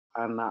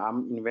and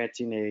I'm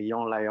inviting a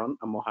young lion,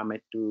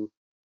 Mohammed, to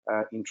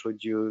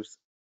introduce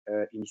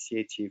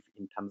initiative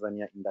in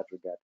Tanzania in that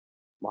regard.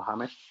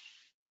 Mohammed.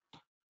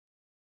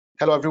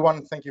 Hello,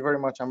 everyone. Thank you very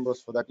much,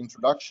 Ambrose, for that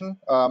introduction.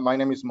 My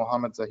name is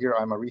Mohammed Zahir.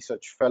 I'm a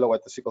research fellow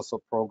at the Sickle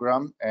Cell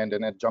Program and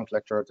an adjunct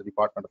lecturer at the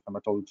Department of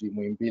Hematology,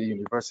 Muhimbili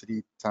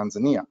University,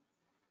 Tanzania.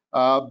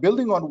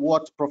 Building on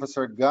what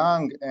Professor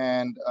Gang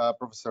and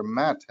Professor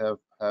Matt have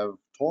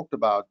talked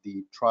about,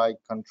 the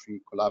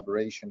tri-country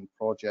collaboration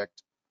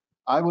project,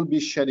 I will be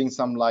shedding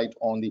some light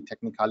on the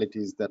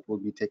technicalities that will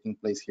be taking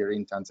place here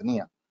in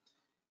Tanzania.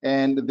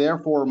 And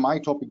therefore, my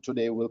topic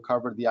today will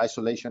cover the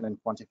isolation and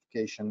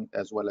quantification,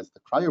 as well as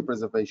the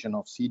cryopreservation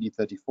of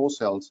CD34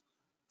 cells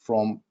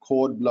from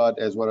cord blood,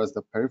 as well as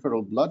the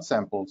peripheral blood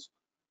samples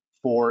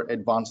for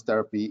advanced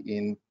therapy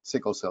in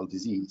sickle cell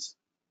disease.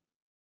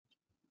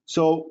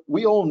 So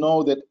we all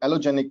know that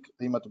allogenic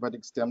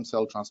hematopoietic stem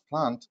cell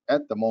transplant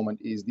at the moment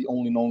is the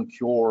only known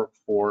cure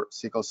for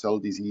sickle cell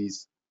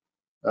disease,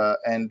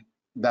 and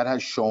that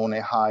has shown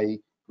a high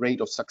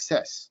rate of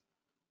success.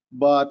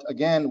 But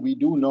again, we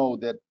do know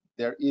that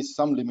there is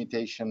some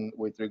limitation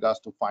with regards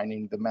to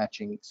finding the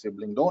matching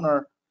sibling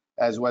donor,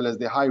 as well as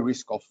the high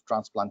risk of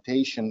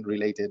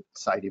transplantation-related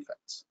side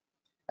effects.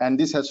 And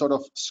this has sort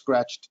of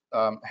scratched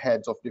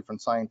heads of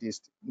different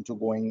scientists into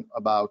going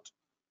about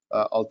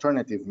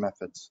alternative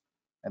methods.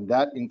 And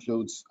that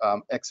includes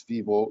ex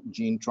vivo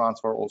gene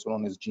transfer, also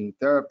known as gene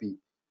therapy,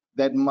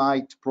 that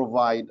might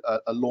provide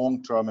a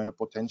long-term and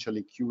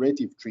potentially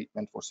curative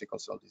treatment for sickle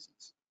cell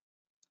disease.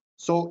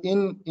 So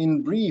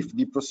in brief,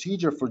 the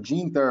procedure for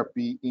gene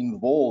therapy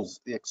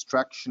involves the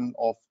extraction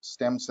of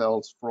stem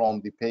cells from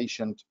the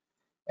patient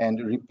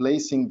and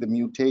replacing the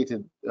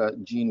mutated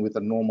gene with a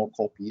normal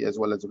copy, as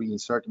well as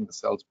reinserting the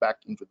cells back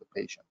into the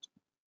patient.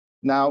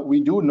 Now,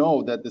 we do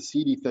know that the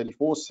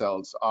CD34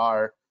 cells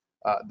are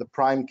the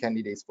prime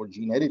candidates for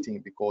gene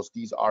editing because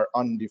these are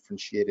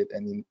undifferentiated,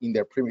 and in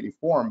their primitive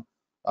form,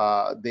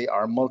 they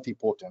are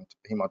multipotent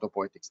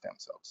hematopoietic stem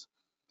cells.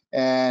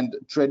 And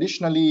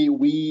traditionally,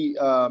 we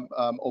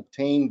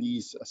obtain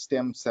these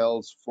stem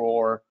cells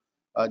for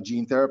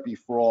gene therapy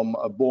from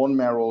bone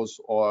marrows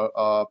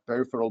or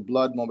peripheral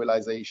blood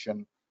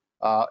mobilization,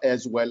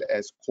 as well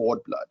as cord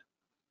blood.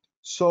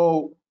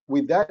 So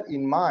with that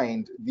in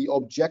mind, the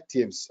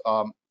objectives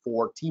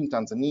for Team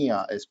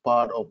Tanzania as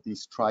part of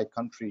this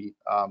tri-country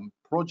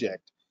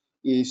project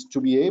is to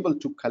be able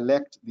to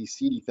collect the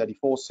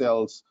CD34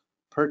 cells,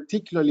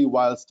 particularly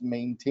whilst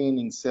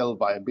maintaining cell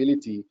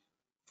viability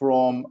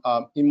from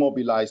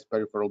immobilized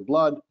peripheral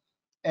blood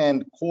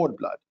and cord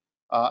blood.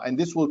 And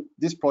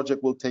this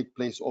project will take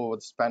place over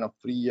the span of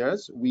 3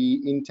 years.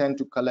 We intend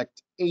to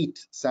collect 8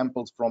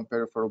 samples from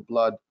peripheral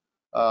blood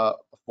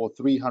for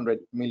 300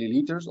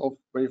 milliliters of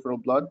peripheral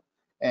blood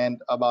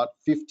and about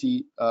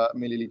 50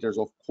 milliliters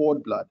of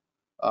cord blood.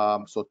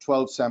 So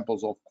 12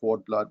 samples of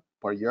cord blood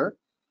per year.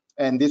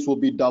 And this will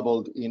be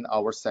doubled in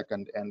our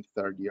 2nd and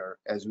 3rd year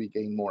as we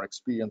gain more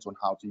experience on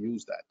how to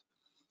use that.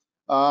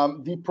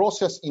 The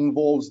process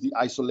involves the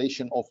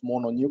isolation of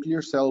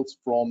mononuclear cells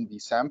from the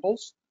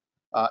samples,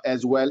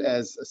 as well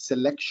as a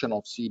selection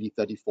of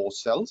CD34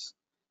 cells.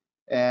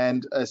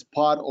 And as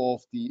part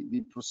of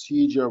the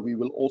procedure, we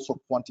will also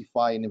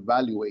quantify and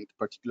evaluate,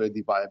 particularly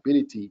the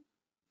viability,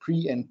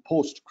 pre and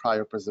post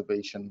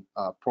cryopreservation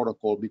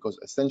protocol, because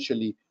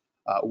essentially,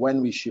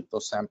 when we ship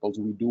those samples,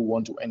 we do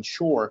want to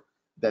ensure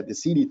that the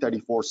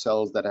CD34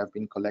 cells that have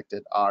been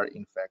collected are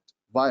in fact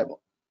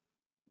viable.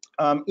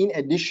 In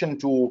addition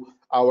to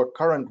our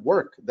current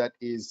work that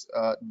is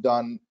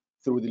done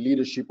through the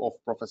leadership of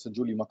Professor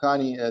Julie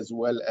Makani, as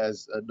well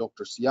as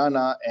Dr.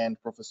 Siana and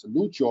Professor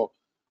Lucio,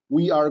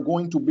 we are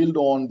going to build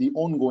on the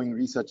ongoing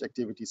research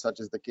activities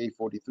such as the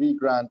K43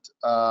 grant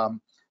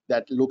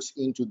that looks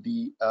into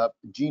the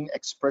gene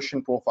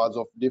expression profiles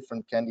of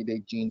different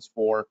candidate genes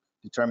for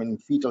determining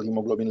fetal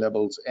hemoglobin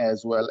levels,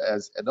 as well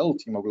as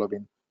adult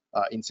hemoglobin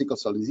in sickle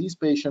cell disease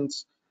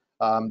patients.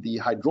 The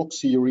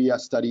hydroxyurea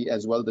study,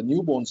 as well the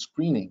newborn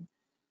screening.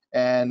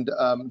 And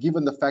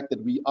given the fact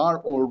that we are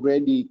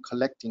already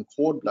collecting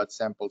cord blood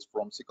samples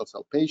from sickle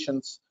cell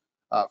patients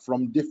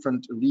from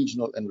different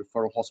regional and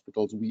referral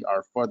hospitals, we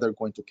are further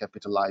going to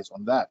capitalize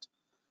on that.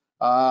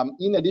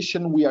 In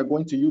addition, we are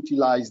going to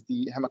utilize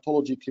the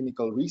Hematology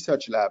Clinical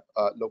Research Lab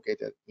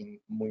located in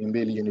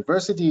Muhimbili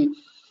University,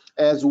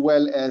 as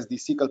well as the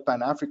Sickle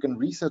Pan-African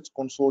Research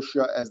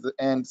Consortia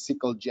and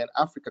Sickle Gen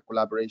Africa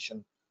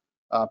collaboration,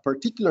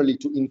 particularly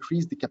to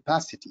increase the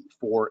capacity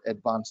for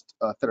advanced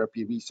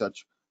therapy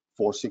research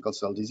for sickle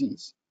cell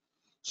disease.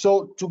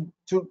 So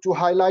to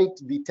highlight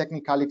the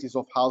technicalities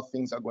of how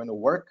things are going to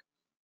work,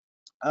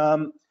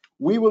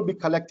 we will be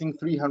collecting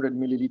 300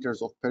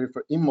 milliliters of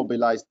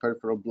immobilized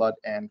peripheral blood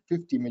and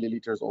 50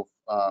 milliliters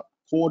of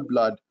cord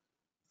blood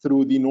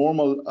through the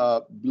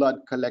normal blood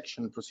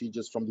collection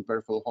procedures from the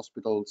peripheral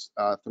hospitals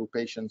through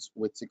patients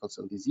with sickle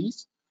cell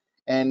disease.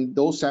 And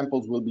those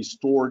samples will be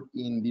stored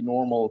in the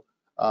normal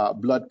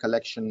blood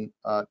collection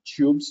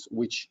tubes,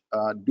 which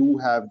do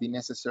have the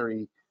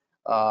necessary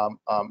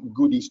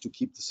goodies to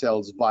keep the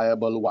cells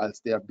viable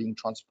whilst they are being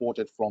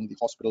transported from the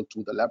hospital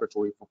to the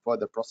laboratory for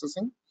further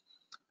processing.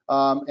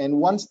 And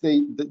once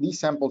these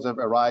samples have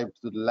arrived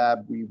to the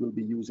lab, we will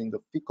be using the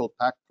fecal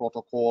pack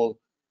protocol,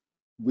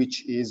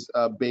 which is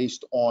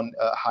based on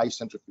a high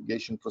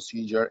centrifugation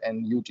procedure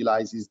and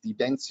utilizes the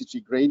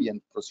density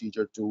gradient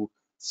procedure to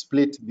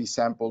split the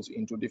samples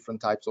into different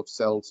types of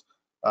cells,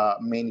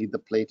 mainly the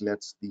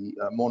platelets, the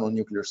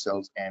mononuclear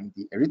cells, and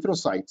the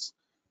erythrocytes.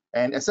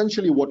 And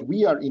essentially what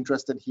we are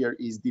interested here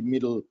is the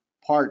middle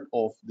part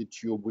of the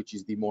tube, which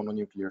is the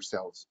mononuclear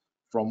cells,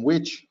 from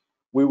which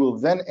we will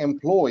then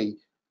employ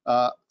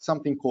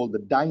something called the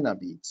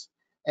dynabeads.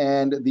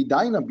 And the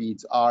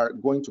dynabeads are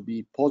going to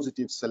be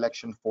positive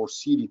selection for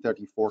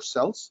CD34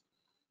 cells.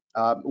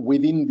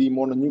 Within the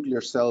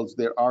mononuclear cells,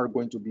 there are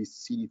going to be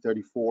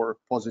CD34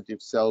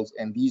 positive cells,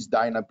 and these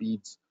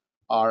dynabeads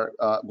are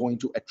going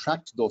to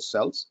attract those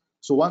cells.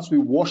 So once we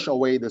wash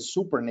away the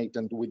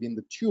supernatant within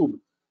the tube,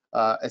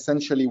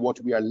 essentially what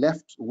we are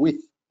left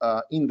with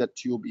in the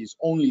tube is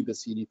only the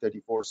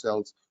CD34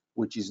 cells,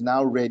 which is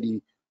now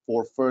ready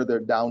for further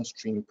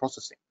downstream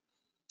processing.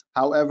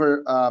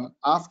 However,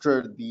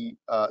 after the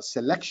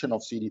selection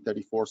of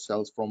CD34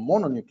 cells from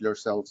mononuclear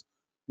cells,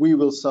 we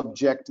will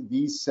subject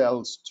these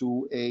cells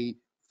to a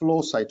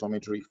flow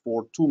cytometry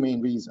for two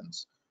main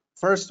reasons.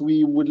 First,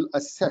 we will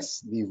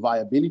assess the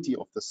viability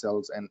of the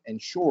cells and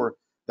ensure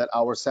that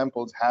our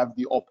samples have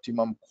the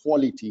optimum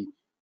quality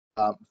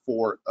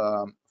for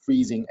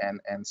freezing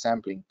and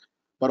sampling.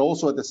 But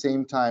also at the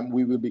same time,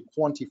 we will be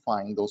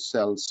quantifying those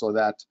cells so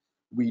that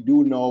we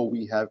do know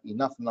we have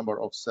enough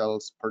number of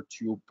cells per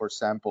tube per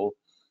sample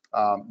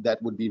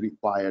that would be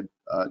required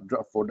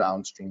for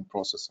downstream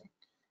processing.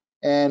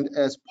 And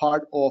as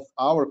part of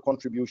our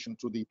contribution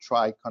to the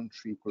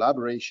tri-country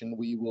collaboration,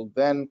 we will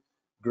then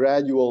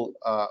gradually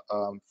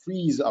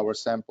freeze our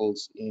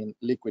samples in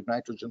liquid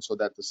nitrogen so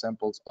that the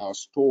samples are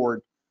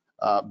stored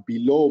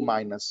below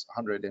minus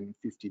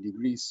 150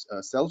 degrees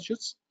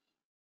Celsius.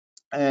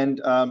 And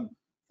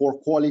for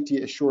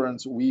quality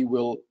assurance, we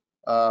will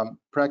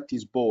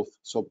practice both.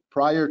 So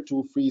prior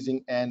to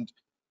freezing and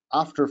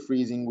after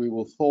freezing, we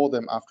will thaw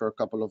them after a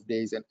couple of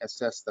days and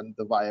assess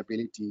the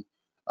viability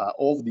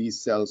of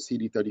these cells,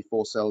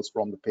 CD34 cells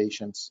from the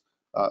patient's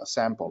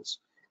samples.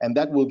 And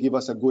that will give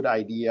us a good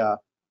idea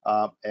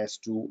as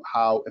to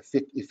how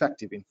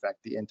effective, in fact,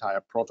 the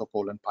entire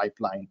protocol and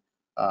pipeline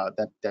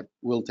that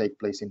will take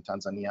place in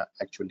Tanzania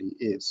actually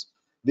is.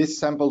 These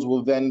samples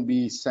will then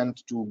be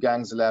sent to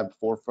Gang's lab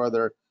for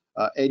further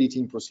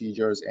editing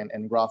procedures and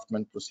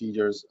engraftment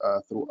procedures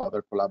through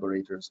other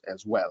collaborators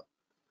as well.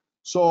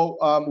 So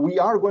we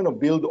are going to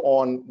build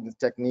on the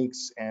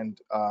techniques and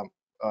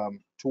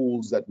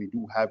tools that we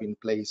do have in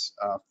place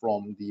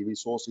from the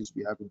resources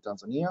we have in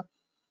Tanzania.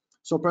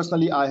 So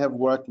personally, I have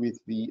worked with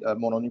the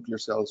mononuclear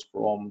cells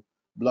from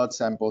blood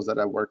samples that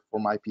I worked for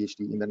my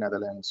PhD in the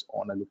Netherlands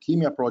on a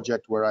leukemia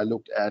project where I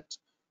looked at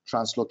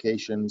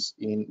translocations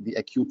in the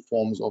acute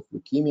forms of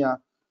leukemia.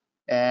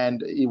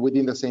 And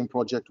within the same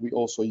project, we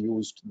also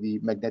used the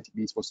magnetic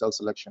beads for cell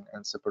selection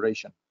and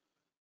separation.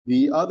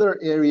 The other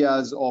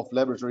areas of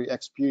laboratory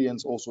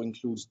experience also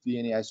includes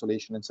DNA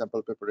isolation and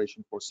sample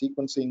preparation for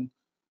sequencing.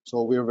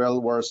 So we're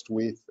well versed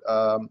with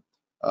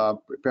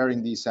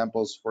preparing these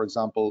samples. For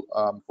example,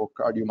 for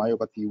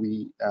cardiomyopathy,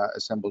 we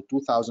assembled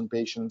 2,000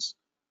 patients.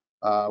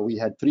 We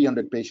had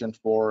 300 patients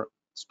for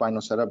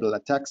spinocerebellar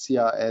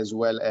ataxia, as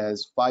well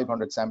as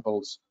 500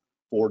 samples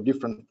for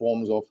different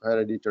forms of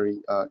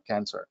hereditary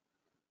cancer.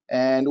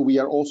 And we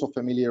are also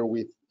familiar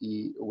with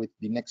the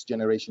next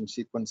generation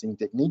sequencing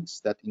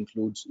techniques that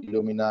includes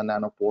Illumina,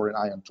 Nanopore, and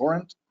Ion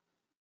Torrent.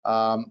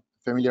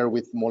 Familiar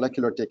with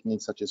molecular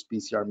techniques such as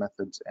PCR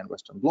methods and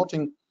Western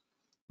blotting.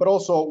 But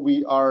also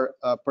we are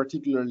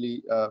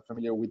particularly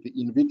familiar with the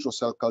in vitro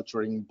cell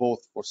culturing,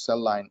 both for cell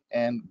line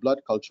and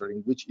blood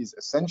culturing, which is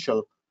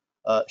essential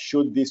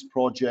should this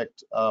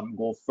project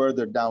go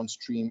further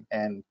downstream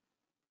and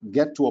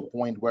get to a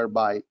point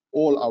whereby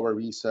all our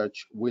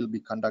research will be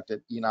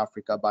conducted in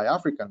Africa by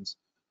Africans.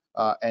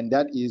 And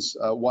that is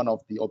one of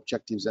the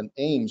objectives and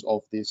aims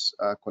of this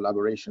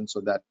collaboration,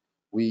 so that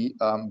we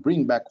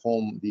bring back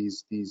home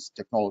these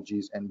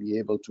technologies and be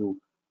able to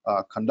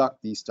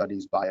conduct these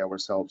studies by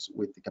ourselves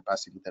with the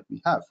capacity that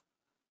we have.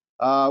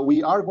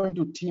 We are going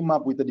to team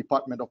up with the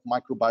Department of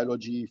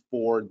Microbiology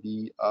for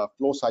the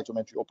flow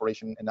cytometry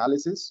operation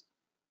analysis,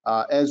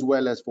 as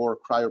well as for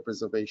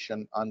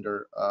cryopreservation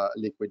under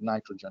liquid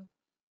nitrogen.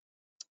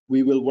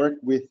 We will work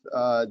with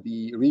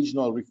the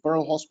regional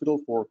referral hospital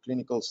for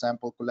clinical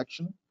sample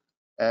collection,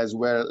 as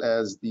well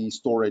as the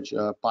storage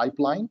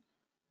pipeline.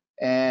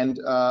 And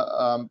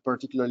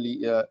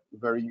particularly a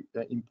very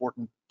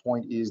important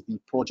point is the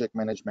project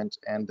management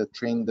and the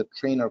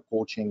trainer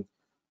coaching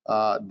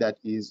that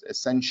is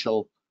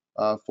essential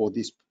for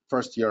this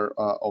first year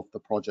of the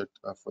project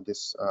for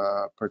this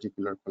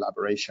particular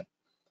collaboration.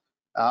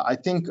 I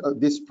think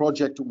this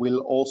project will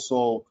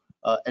also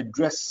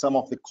address some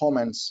of the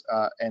comments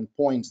and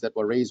points that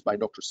were raised by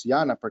Dr.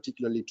 Siana,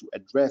 particularly to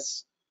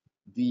address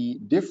the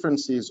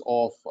differences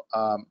of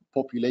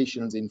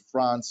populations in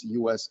France,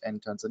 US,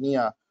 and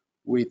Tanzania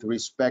with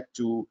respect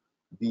to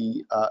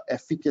the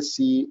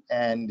efficacy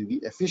and the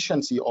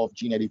efficiency of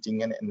gene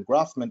editing and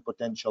engraftment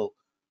potential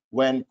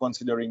when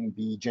considering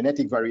the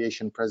genetic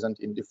variation present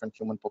in different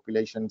human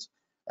populations,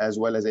 as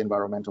well as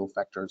environmental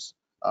factors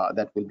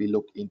that will be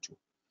looked into.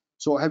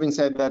 So having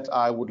said that,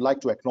 I would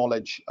like to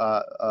acknowledge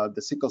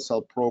the sickle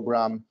cell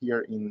program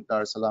here in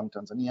Dar es Salaam,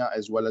 Tanzania,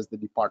 as well as the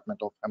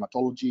Department of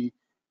Hematology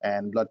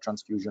and Blood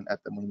Transfusion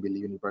at the Muhimbili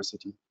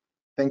University.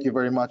 Thank you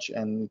very much,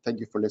 and thank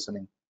you for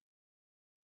listening.